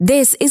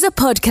This is a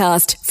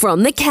podcast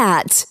from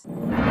theCat.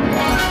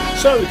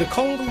 So, the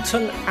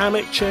Congleton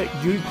Amateur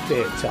Youth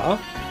Theatre,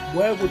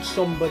 where would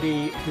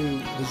somebody who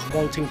was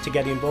wanting to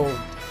get involved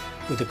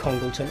with the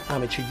Congleton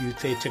Amateur Youth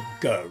Theatre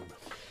go?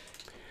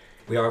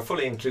 We are a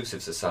fully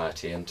inclusive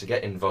society, and to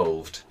get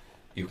involved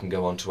you can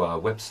go onto our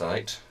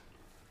website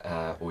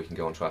or you can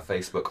go onto our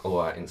Facebook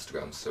or our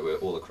Instagram, so we're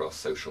all across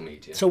social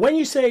media. So when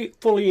you say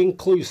fully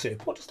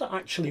inclusive, what does that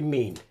actually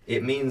mean?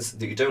 It means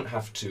that you don't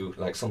have to,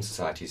 like some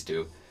societies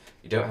do,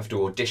 you don't have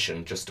to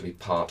audition just to be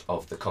part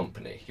of the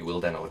company. You will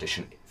then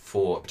audition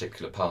for a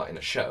particular part in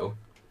a show,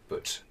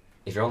 but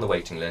if you're on the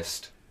waiting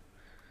list,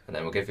 and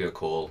then we'll give you a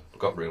call,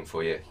 we've got room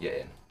for you, you're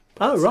in.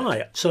 Oh,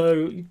 right.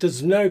 So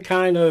there's no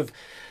kind of,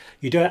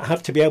 you don't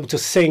have to be able to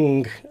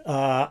sing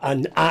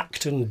and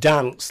act and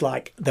dance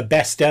like the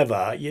best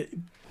ever.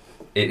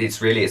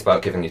 It's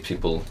about giving these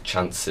people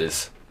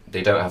chances.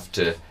 They don't have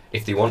to,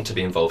 if they want to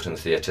be involved in the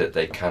theatre,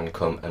 they can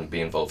come and be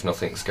involved.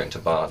 Nothing's going to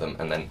bar them,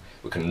 and then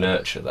we can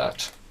nurture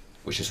that,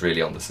 which is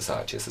really on the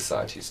society, a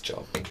society's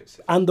job.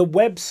 And the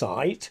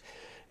website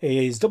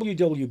is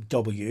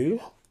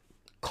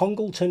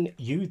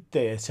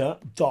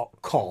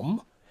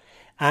www.congletonyouththeatre.com,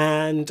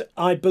 and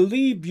I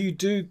believe you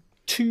do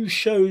 2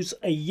 shows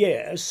a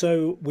year.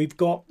 So we've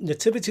got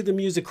Nativity the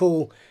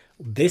musical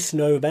this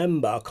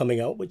November coming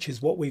up, which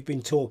is what we've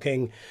been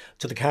talking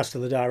to the cast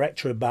and the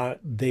director about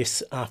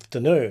this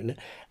afternoon.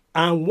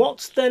 And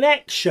what's the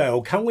next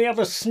show? Can we have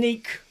a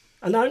sneak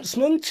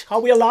announcement? Are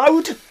we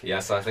allowed?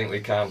 Yes, I think we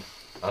can.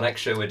 Our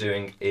next show we're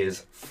doing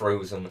is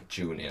Frozen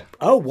Junior.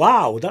 Oh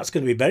wow, that's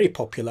going to be very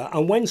popular.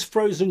 And when's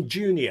Frozen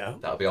Junior?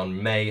 That'll be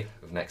on May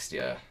of next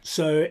year.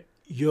 So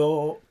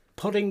you're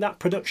putting that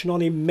production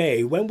on in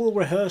May. When will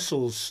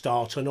rehearsals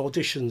start and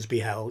auditions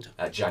be held?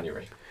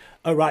 January.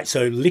 Oh right,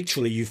 so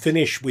literally you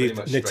finish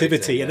with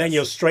Nativity and then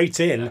you're straight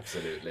in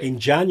in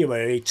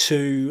January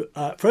to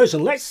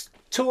Frozen. Let's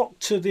talk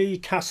to the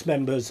cast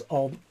members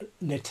of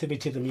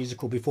Nativity the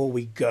musical before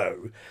we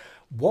go.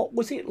 What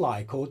was it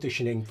like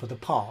auditioning for the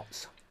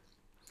parts?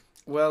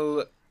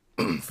 Well,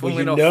 were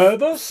you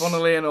nervous?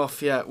 Funnily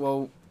enough, yeah.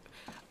 Well,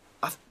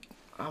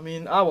 I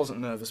mean, I wasn't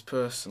nervous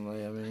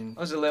personally. I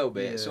was a little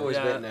bit. Yeah. It's always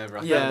a bit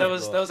nerve-wracking. Yeah, there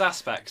was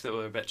aspects that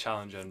were a bit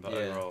challenging, but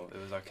overall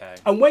it was okay.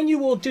 And when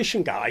you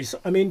audition, guys,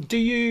 I mean,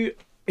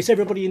 is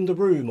everybody in the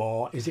room,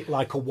 or is it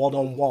like a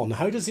one-on-one?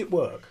 How does it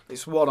work?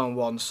 It's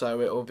one-on-one,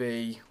 so it'll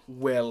be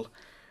Will,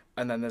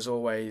 and then there's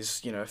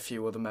always, a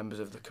few other members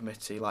of the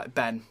committee, like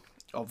Ben,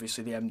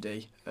 obviously the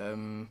MD,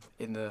 in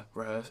the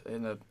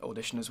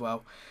audition as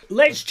well.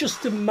 Let's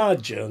just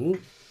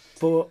imagine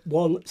for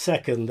 1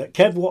 second that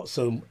Kev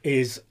Watson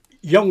is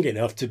young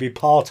enough to be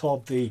part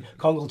of the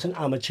Congleton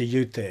Amateur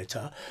Youth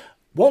Theatre,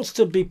 wants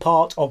to be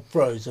part of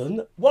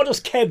Frozen. What does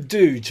Kev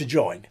do to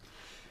join?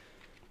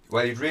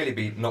 Well, you'd really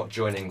be not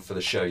joining for the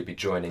show, you'd be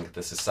joining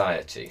the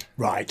society.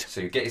 Right. So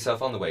you get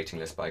yourself on the waiting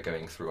list by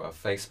going through our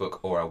Facebook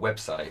or our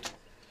website,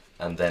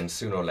 and then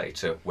sooner or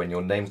later, when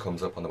your name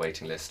comes up on the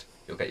waiting list,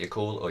 you'll get your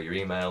call or your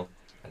email,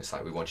 and it's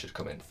like, we want you to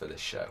come in for this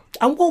show.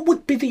 And what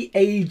would be the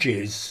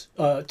ages,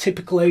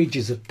 typical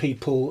ages of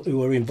people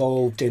who are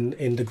involved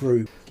in the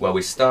group? Well,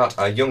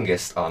 our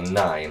youngest are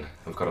 9.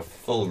 We've got a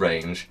full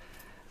range,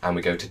 and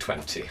we go to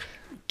 20.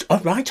 Oh,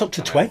 right, up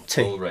to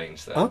 20. Full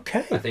range there.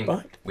 Okay, I think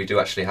we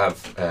do actually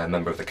have a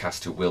member of the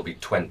cast who will be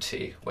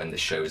 20 when this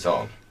show is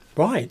on.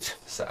 Right.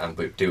 So, and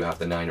we do have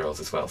the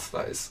 9-year-olds as well, so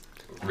that is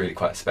really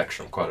quite a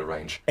spectrum, quite a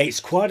range.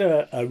 It's quite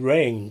a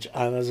range,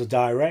 and as a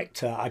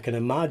director I can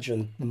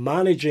imagine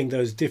managing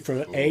those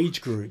different age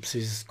groups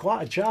is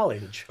quite a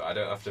challenge. But I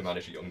don't have to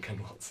manage a young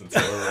Ken Watson, so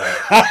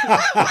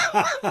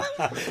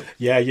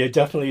yeah, you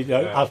definitely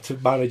don't have to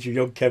manage a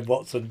young Kev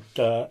Watson.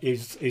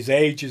 His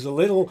age is a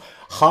little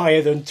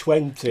higher than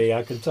 20,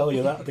 I can tell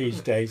you that these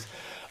days.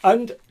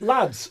 And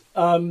lads,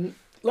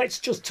 let's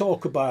just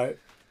talk about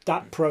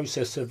that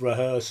process of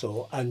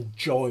rehearsal and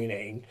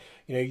joining.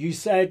 You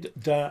said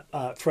that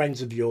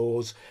friends of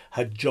yours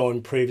had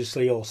joined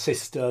previously, or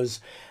sisters,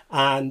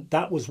 and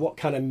that was what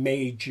kind of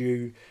made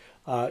you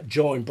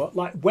join. But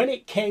like when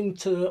it came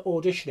to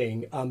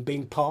auditioning and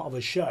being part of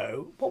a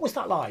show, what was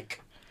that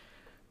like?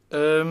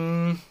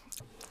 I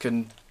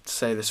can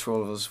say this for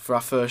all of us. For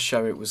our first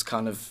show, it was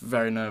kind of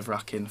very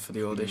nerve-wracking for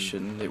the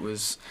audition. It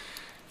was,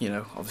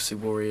 obviously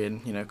worrying,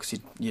 because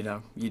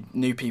you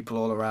knew people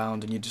all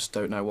around and you just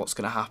don't know what's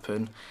going to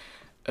happen.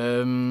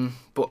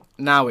 But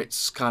now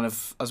it's kind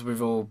of, as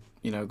we've all,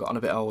 gotten a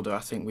bit older, I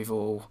think we've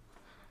all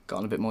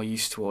gotten a bit more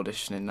used to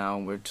auditioning now,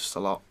 and we're just a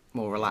lot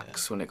more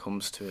relaxed when it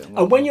comes to it.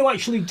 And when you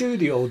actually do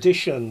the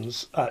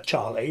auditions,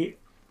 Charlie,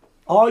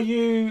 are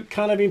you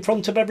kind of in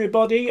front of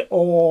everybody,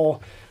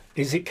 or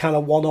is it kind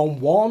of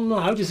one-on-one?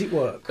 How does it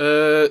work?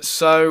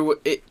 So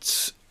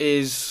it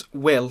is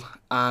Will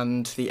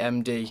and the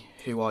MD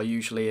who are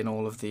usually in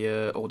all of the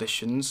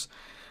auditions.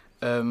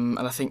 And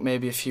I think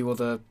maybe a few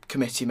other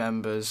committee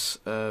members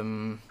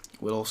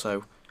will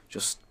also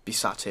just be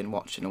sat in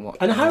watching and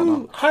watching.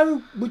 And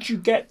how would you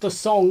get the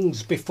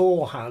songs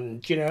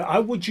beforehand?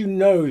 How would you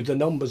know the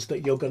numbers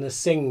that you're going to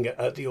sing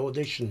at the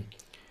audition?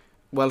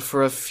 Well,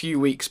 for a few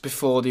weeks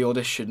before the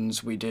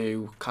auditions, we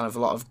do kind of a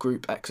lot of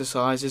group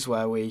exercises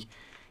where we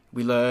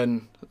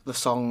learn the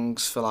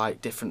songs for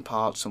like different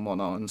parts and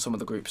whatnot, and some of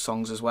the group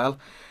songs as well.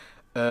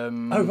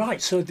 Oh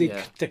right, so the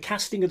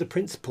casting of the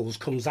principals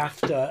comes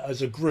after,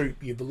 as a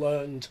group, you've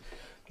learned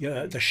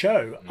the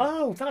show.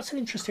 Oh, that's an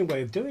interesting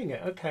way of doing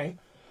it. Okay,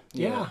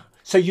 yeah.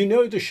 So you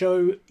know the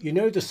show, you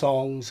know the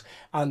songs,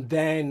 and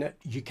then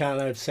you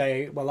kind of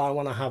say, well, I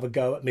want to have a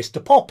go at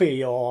Mr.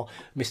 Poppy or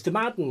Mr.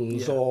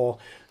 Madden's or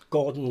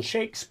Gordon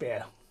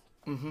Shakespeare.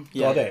 Mm-hmm.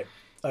 Got it.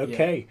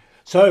 Okay. Yeah.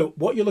 So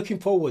what you're looking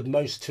forward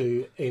most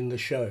to in the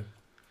show?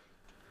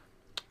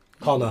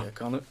 Connor. Yeah,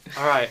 Connor.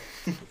 All right.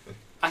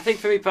 I think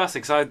for me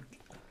personally, because I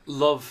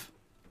love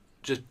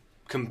just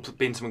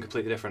being someone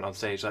completely different on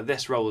stage. Like,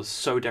 this role is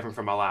so different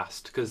from my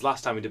last, because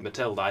last time we did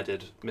Matilda, I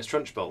did Miss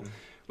Trunchbull,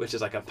 which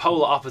is like a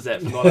polar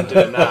opposite from what I'm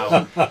doing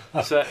now.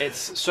 So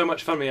it's so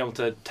much fun being able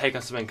to take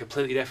on something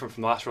completely different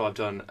from the last role I've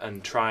done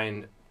and try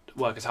and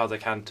work as hard as I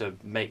can to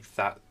make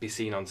that be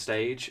seen on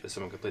stage as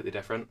someone completely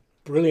different.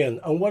 Brilliant.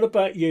 And what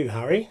about you,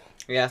 Harry?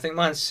 Yeah, I think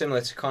mine's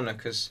similar to Connor,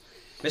 because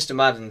Mr.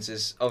 Madden's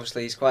is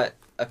obviously, he's quite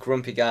a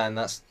grumpy guy, and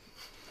that's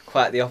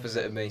quite the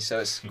opposite of me, so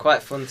it's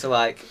quite fun to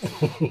like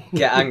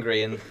get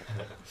angry and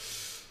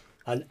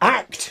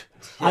act.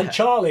 Yeah. And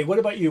Charlie, what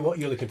about you? What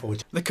are you looking forward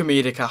to? The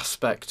comedic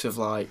aspect of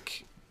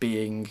like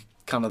being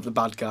kind of the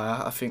bad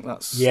guy. I think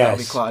that'll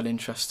be quite an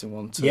interesting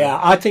one to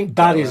I think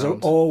baddies are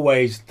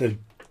always the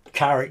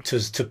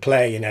characters to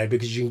play,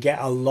 because you can get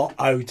a lot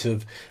out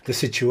of the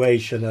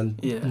situation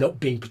and not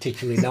being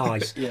particularly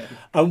nice.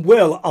 And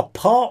Will,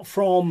 apart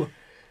from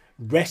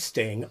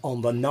resting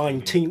on the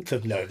 19th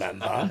of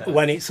November,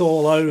 when it's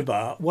all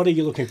over, what are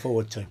you looking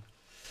forward to?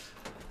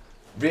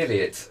 Really,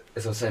 it's,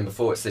 as I was saying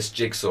before, it's this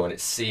jigsaw, and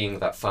it's seeing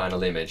that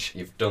final image.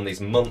 You've done these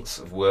months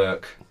of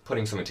work,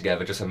 putting something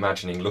together, just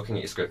imagining, looking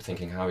at your script,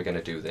 thinking, how are we going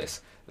to do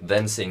this?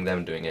 Then seeing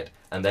them doing it,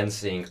 and then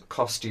seeing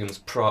costumes,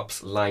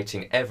 props,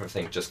 lighting,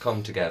 everything just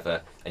come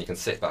together, and you can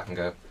sit back and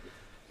go...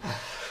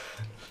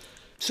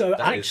 So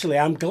actually,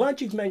 I'm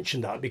glad you've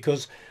mentioned that,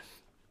 because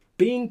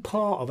being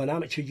part of an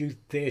amateur youth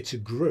theatre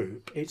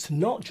group, it's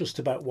not just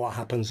about what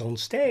happens on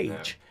stage.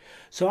 No.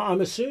 So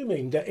I'm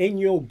assuming that in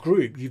your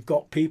group, you've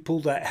got people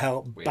that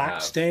help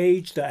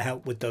backstage, that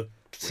help with the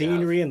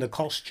scenery and the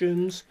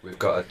costumes. We've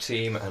got a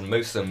team, and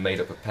most of them made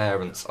up of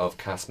parents of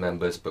cast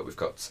members, but we've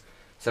got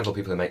several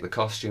people who make the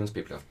costumes,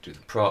 people who have to do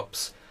the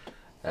props.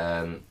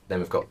 Then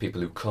we've got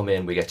people who come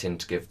in, we get in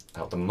to give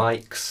out the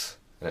mics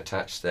and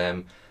attach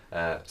them.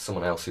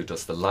 Someone else who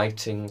does the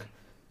lighting,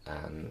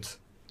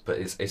 but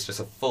it's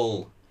just a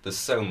full. There's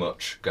so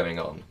much going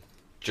on,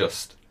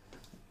 just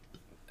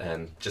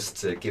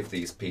to give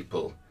these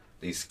people,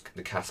 the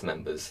cast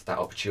members, that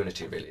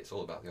opportunity. Really, it's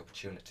all about the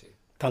opportunity.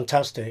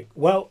 Fantastic.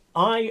 Well,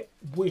 I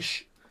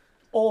wish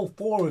all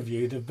four of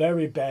you the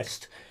very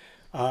best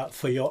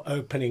for your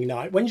opening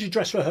night. When's your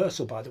dress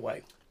rehearsal, by the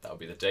way? That'll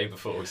be the day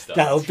before we start.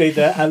 That'll be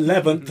the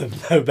 11th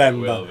of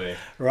November. It will be.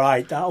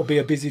 Right, that'll be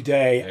a busy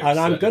day. And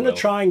I'm going to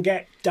try and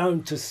get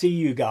down to see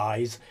you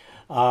guys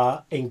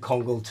in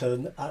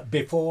Congleton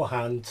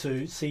beforehand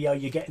to see how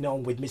you're getting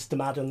on with Mr.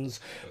 Madden's,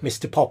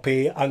 Mr.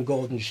 Poppy and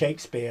Gordon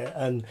Shakespeare,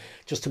 and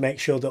just to make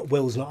sure that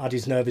Will's not had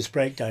his nervous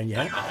breakdown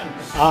yet.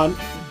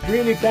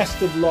 Really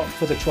best of luck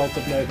for the 12th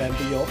of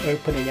November, your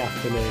opening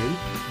afternoon,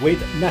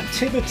 with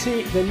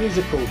Nativity the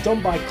musical,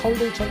 done by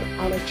Congleton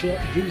Amateur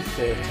Youth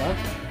Theatre.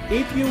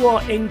 If you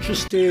are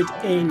interested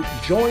in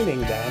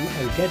joining them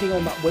and getting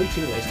on that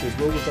waiting list, as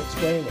Will was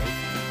explaining,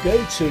 go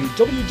to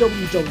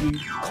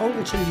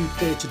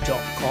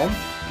www.congletonyouththeatre.com.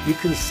 You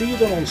can see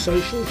them on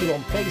socials, they're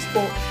on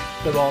Facebook,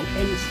 they're on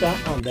Insta,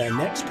 and their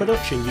next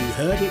production, you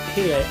heard it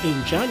here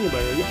in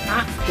January,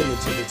 after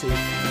Nativity,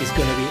 is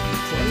going to be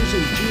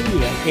Frozen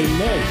Junior in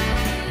May.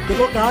 Good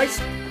luck, guys.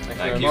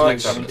 Thank you.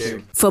 Thank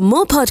you. For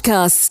more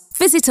podcasts,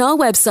 visit our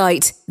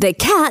website,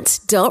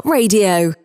 thecat.radio.